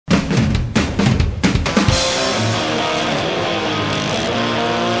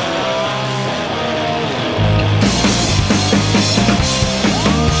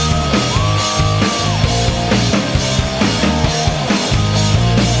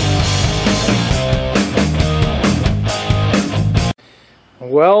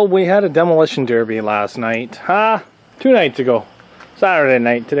Well, we had a demolition derby last night. 2 nights ago. Saturday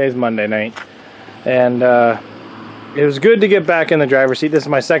night. Today's Monday night. And it was good to get back in the driver's seat. This is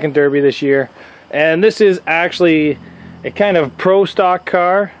my second derby this year. And this is actually a kind of pro stock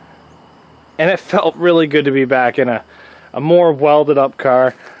car. And it felt really good to be back in a more welded up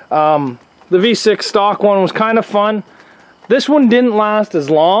car. The V6 stock one was kind of fun. This one didn't last as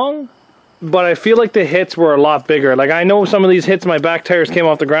long, but I feel like the hits were a lot bigger. Like, I know some of these hits, my back tires came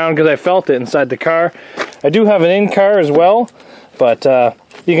off the ground because I felt it inside the car. I do have an in-car as well, but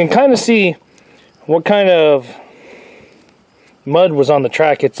you can kind of see what kind of mud was on the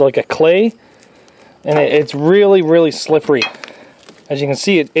track. It's like a clay, and it's really, really slippery. As you can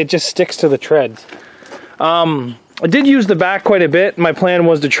see, it just sticks to the treads. I did use the back quite a bit. My plan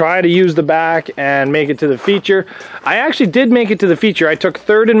was to try to use the back and make it to the feature. I actually did make it to the feature. I took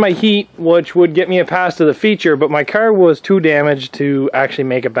third in my heat, which would get me a pass to the feature, but my car was too damaged to actually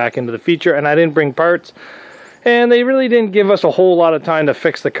make it back into the feature, and I didn't bring parts. And they really didn't give us a whole lot of time to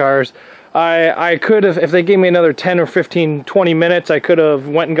fix the cars. I could have, if they gave me another 10 or 15, 20 minutes, I could have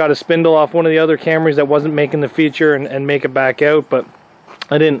went and got a spindle off one of the other Camrys that wasn't making the feature and make it back out, but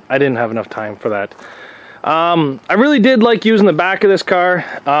I didn't have enough time for that. I really did like using the back of this car.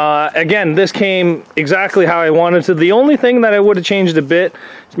 Again, this came exactly how I wanted to. The only thing that I would have changed a bit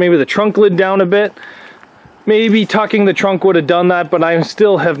is maybe the trunk lid down a bit. Maybe tucking the trunk would have done that, but I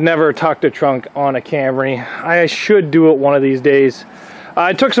still have never tucked a trunk on a Camry. I should do it one of these days.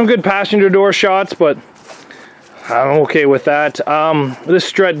 I took some good passenger door shots, but I'm okay with that. This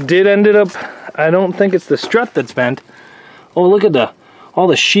strut did ended up, I don't think it's the strut that's bent. Oh, look at all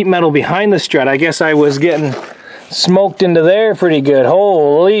the sheet metal behind the strut. I guess I was getting smoked into there pretty good.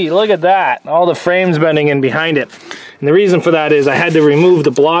 Holy, look at that. All the frames bending in behind it. And the reason for that is I had to remove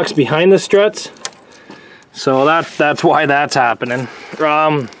the blocks behind the struts. So that's why that's happening.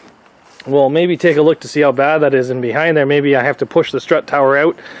 Well, maybe take a look to see how bad that is in behind there. Maybe I have to push the strut tower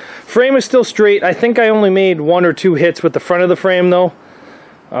out. Frame is still straight. I think I only made 1 or 2 hits with the front of the frame though.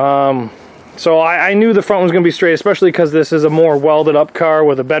 So I knew the front was going to be straight, especially because this is a more welded up car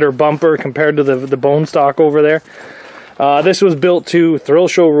with a better bumper compared to the bone stock over there. This was built to thrill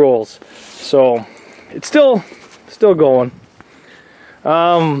show rules, so it's still going.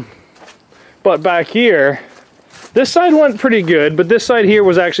 But back here, this side went pretty good, but this side here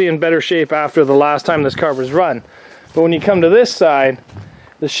was actually in better shape after the last time this car was run. But when you come to this side,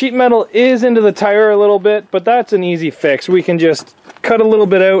 the sheet metal is into the tire a little bit, but that's an easy fix. We can just cut a little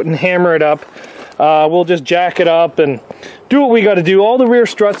bit out and hammer it up. We'll just jack it up and do what we got to do. All the rear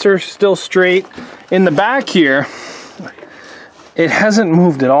struts are still straight. In the back here, it hasn't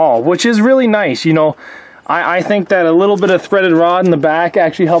moved at all, which is really nice. You know, I think that a little bit of threaded rod in the back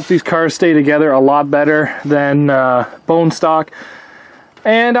actually helps these cars stay together a lot better than bone stock.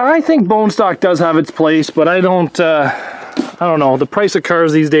 And I think bone stock does have its place, but I don't know. The price of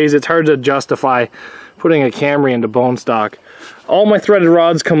cars these days, it's hard to justify putting a Camry into bone stock. All my threaded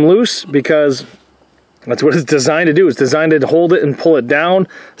rods come loose because that's what it's designed to do. It's designed to hold it and pull it down,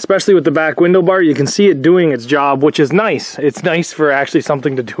 especially with the back window bar. You can see it doing its job, which is nice. It's nice for actually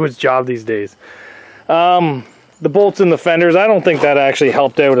something to do its job these days. The bolts in the fenders, I don't think that actually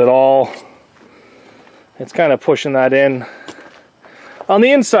helped out at all. It's kind of pushing that in. On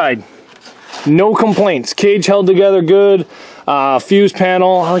the inside, no complaints. Cage held together good. Fuse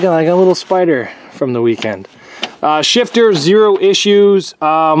panel, look at like a little spider from the weekend. Shifter, 0 issues.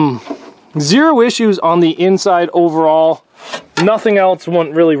 0 issues on the inside overall. Nothing else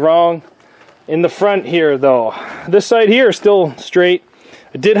went really wrong. In the front here though, this side here is still straight.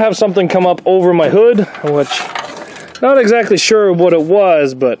 I did have something come up over my hood, which not exactly sure what it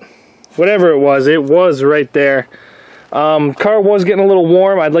was, but whatever it was right there. Car was getting a little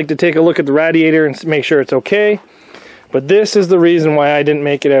warm. I'd like to take a look at the radiator and make sure it's okay. But this is the reason why I didn't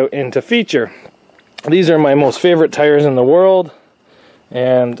make it out into feature. These are my most favorite tires in the world,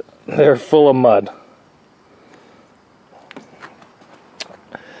 and they're full of mud.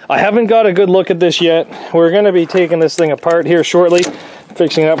 I haven't got a good look at this yet. We're going to be taking this thing apart here shortly,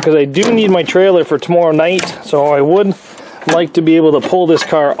 fixing it up, because I do need my trailer for tomorrow night, so I would like to be able to pull this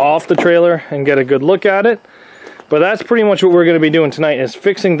car off the trailer and get a good look at it. But that's pretty much what we're going to be doing tonight, is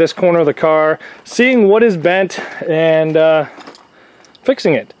fixing this corner of the car, seeing what is bent, and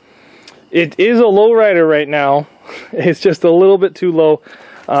fixing it. It is a lowrider right now. It's just a little bit too low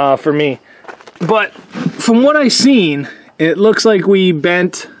for me. But from what I've seen, it looks like we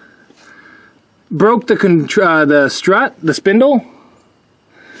broke the strut, the spindle,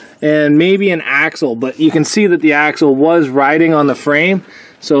 and maybe an axle. But you can see that the axle was riding on the frame.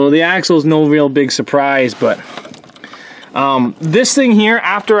 So the axle's no real big surprise, but This thing here,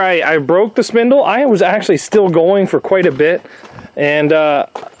 after I broke the spindle, I was actually still going for quite a bit. And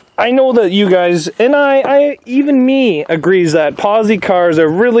I know that you guys, and I even me, agrees that posi cars are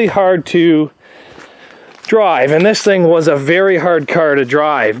really hard to drive. And this thing was a very hard car to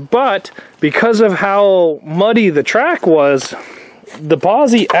drive. But because of how muddy the track was, the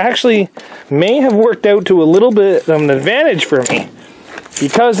posi actually may have worked out to a little bit of an advantage for me.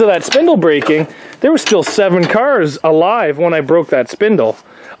 Because of that spindle breaking, there were still 7 cars alive when I broke that spindle.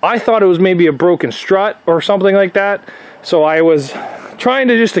 I thought it was maybe a broken strut or something like that. So I was trying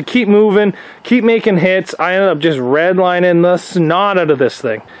to keep moving, keep making hits. I ended up just redlining the snot out of this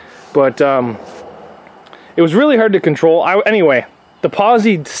thing. But it was really hard to control. Anyway, the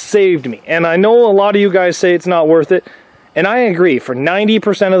posi saved me. And I know a lot of you guys say it's not worth it. And I agree, for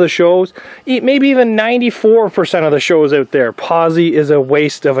 90% of the shows, maybe even 94% of the shows out there, posi is a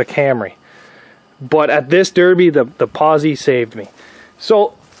waste of a Camry. But at this derby, the posi saved me.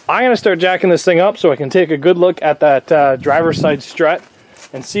 So I'm going to start jacking this thing up so I can take a good look at that driver's side strut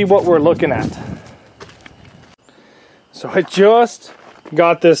and see what we're looking at. So I just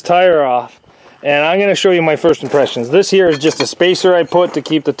got this tire off, and I'm going to show you my first impressions. This here is just a spacer I put to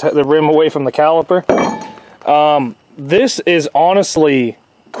keep the rim away from the caliper. This is honestly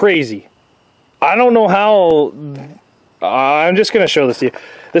crazy. I don't know how. I'm just going to show this to you.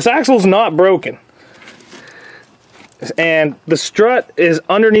 This axle's not broken. And the strut is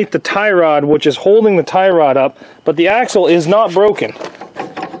underneath the tie rod, which is holding the tie rod up, but the axle is not broken.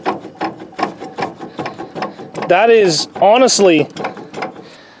 That is honestly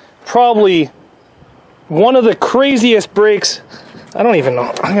probably one of the craziest brakes. I don't even know.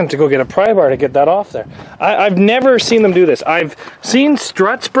 I'm going to have to go get a pry bar to get that off there. I've never seen them do this. I've seen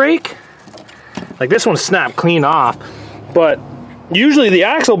struts break. Like this one snapped clean off. But usually the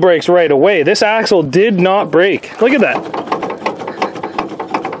axle breaks right away. This axle did not break. Look at that.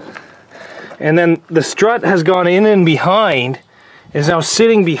 And then the strut has gone in and behind. Is now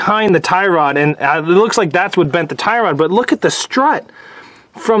sitting behind the tie rod. And it looks like that's what bent the tie rod. But look at the strut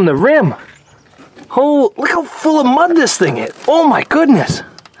from the rim. Oh, look how full of mud this thing is. Oh my goodness.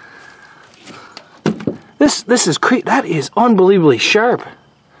 This is crazy. That is unbelievably sharp.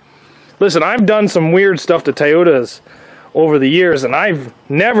 Listen, I've done some weird stuff to Toyotas over the years, and I've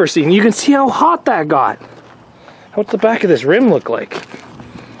never seen. You can see how hot that got. What's the back of this rim look like?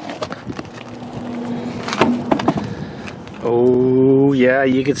 Oh yeah,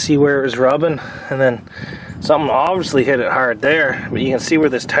 you can see where it was rubbing, and then something obviously hit it hard there, but you can see where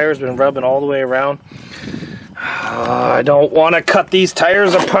this tire's been rubbing all the way around. I don't want to cut these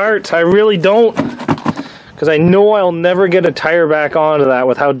tires apart. I really don't. Because I know I'll never get a tire back onto that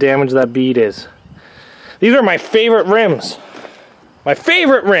with how damaged that bead is. These are my favorite rims. My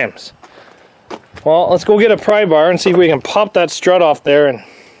favorite rims. Well, let's go get a pry bar and see if we can pop that strut off there and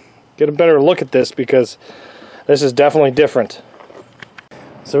get a better look at this, because this is definitely different.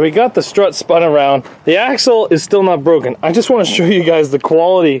 So we got the strut spun around. The axle is still not broken. I just want to show you guys the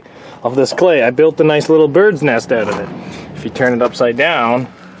quality of this clay. I built a nice little bird's nest out of it. If you turn it upside down,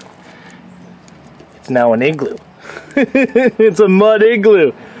 it's now an igloo. It's a mud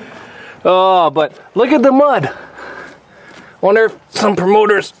igloo. Oh, but look at the mud. I wonder if some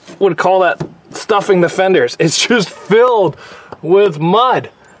promoters would call that stuffing the fenders. It's just filled with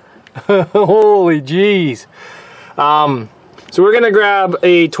mud. Holy jeez. So we're gonna grab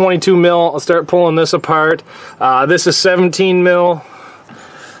a 22 mil. I'll start pulling this apart. This is 17 mil.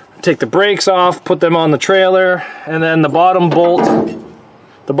 Take the brakes off, put them on the trailer, and then the bottom bolt.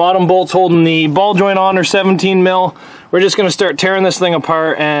 The bottom bolt's holding the ball joint on, or 17 mil. We're just gonna start tearing this thing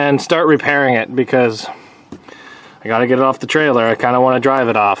apart and start repairing it, because I gotta get it off the trailer. I kinda wanna drive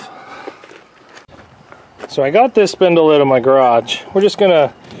it off. So I got this spindle out of my garage. We're just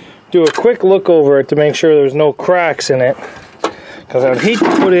gonna do a quick look over it to make sure there's no cracks in it. Because I would hate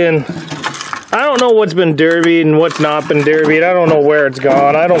to put in, I don't know what's been derbied and what's not been derbied. I don't know where it's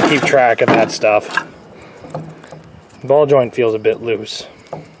gone. I don't keep track of that stuff. Ball joint feels a bit loose.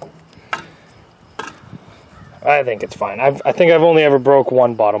 I think it's fine. I think I've only ever broke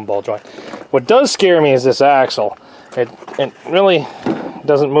one bottom ball joint. What does scare me is this axle. It really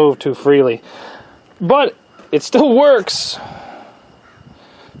doesn't move too freely. But it still works.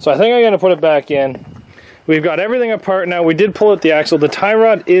 So I think I'm going to put it back in. We've got everything apart now. We did pull out the axle. The tie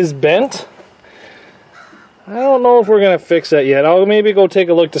rod is bent. I don't know if we're going to fix that yet. I'll maybe go take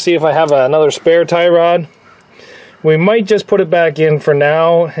a look to see if I have another spare tie rod. We might just put it back in for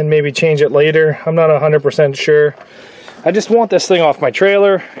now and maybe change it later. I'm not 100% sure. I just want this thing off my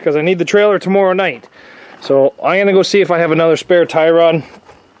trailer because I need the trailer tomorrow night. So I'm going to go see if I have another spare tie rod.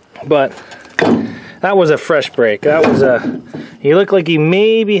 But That was a fresh break. That was a... He looked like he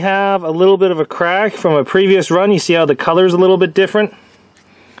maybe have a little bit of a crack from a previous run. You see how the color's a little bit different?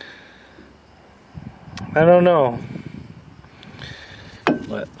 I don't know.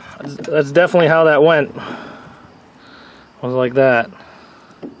 But that's definitely how that went. It was like that.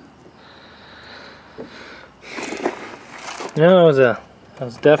 No, it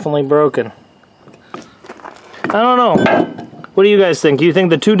was definitely broken. I don't know. What do you guys think? Do you think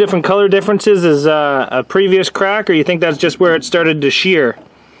the two different color differences is a previous crack, or you think that's just where it started to shear?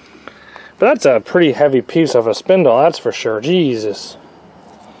 But that's a pretty heavy piece of a spindle, that's for sure. Jesus.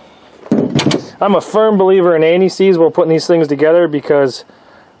 I'm a firm believer in anti-seize while putting these things together, because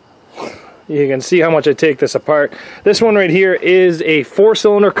you can see how much I take this apart. This one right here is a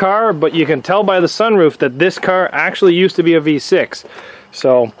 4-cylinder car, but you can tell by the sunroof that this car actually used to be a V6.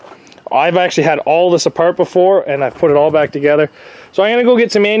 So I've actually had all this apart before, and I've put it all back together. So I'm gonna go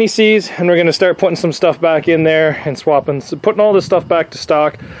get some anti-seize, and we're gonna start putting some stuff back in there and swapping, putting all this stuff back to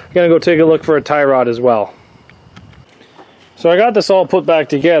stock. I'm gonna go take a look for a tie rod as well. So I got this all put back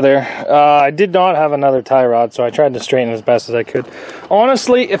together. I did not have another tie rod, so I tried to straighten as best as I could.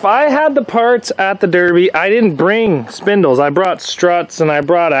 Honestly, if I had the parts at the Derby, I didn't bring spindles. I brought struts and I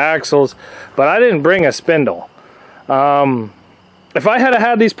brought axles, but I didn't bring a spindle. If I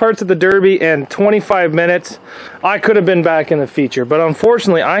had these parts at the Derby in 25 minutes, I could have been back in the feature. But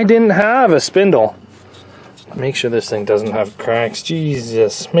unfortunately, I didn't have a spindle. Make sure this thing doesn't have cracks.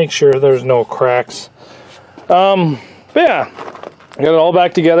 Jesus, make sure there's no cracks. But yeah, I got it all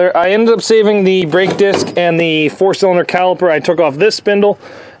back together. I ended up saving the brake disc and the 4-cylinder caliper. I took off this spindle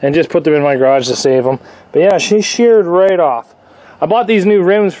and just put them in my garage to save them. But yeah, she sheared right off. I bought these new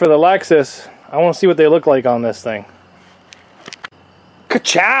rims for the Lexus. I want to see what they look like on this thing.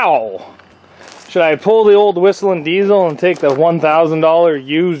 Ka-chow! Should I pull the old whistling diesel and take the $1,000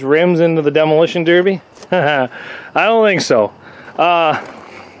 used rims into the Demolition Derby? I don't think so. I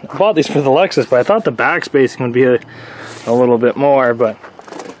bought these for the Lexus, but I thought the back spacing would be a little bit more, but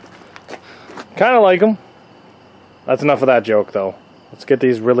kind of like them. That's enough of that joke, though. Let's get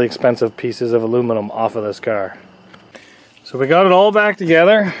these really expensive pieces of aluminum off of this car. So we got it all back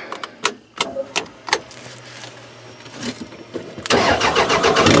together.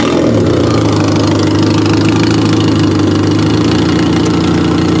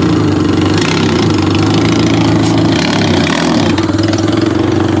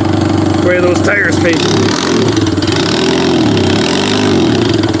 Where those tires face.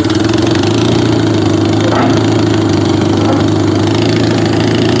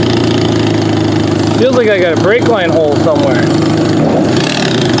 Feels like I got a brake line hole somewhere.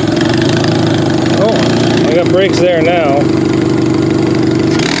 Oh, I got brakes there now.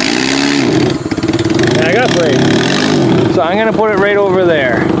 Yeah, I got brakes. So I'm gonna put it right over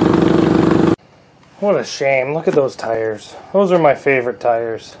there. What a shame. Look at those tires. Those are my favorite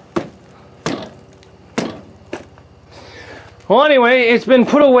tires. Well, anyway, it's been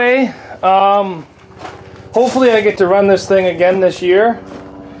put away. Hopefully I get to run this thing again this year.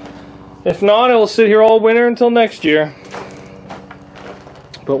 If not, it will sit here all winter until next year.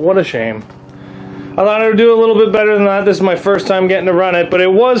 But what a shame. I thought I would do a little bit better than that. This is my first time getting to run it, but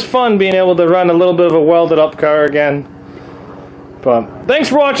it was fun being able to run a little bit of a welded up car again. But thanks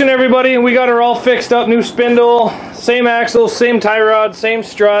for watching, everybody. We got her all fixed up. New spindle, same axle, same tie rod, same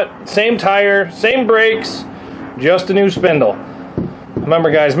strut, same tire, same brakes. Just a new spindle. Remember,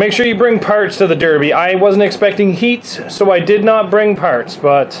 guys, make sure you bring parts to the Derby. I wasn't expecting heats, so I did not bring parts,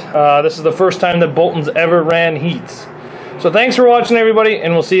 but this is the first time that Bolton's ever ran heats. So thanks for watching, everybody,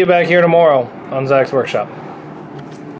 and we'll see you back here tomorrow on Zach's Workshop.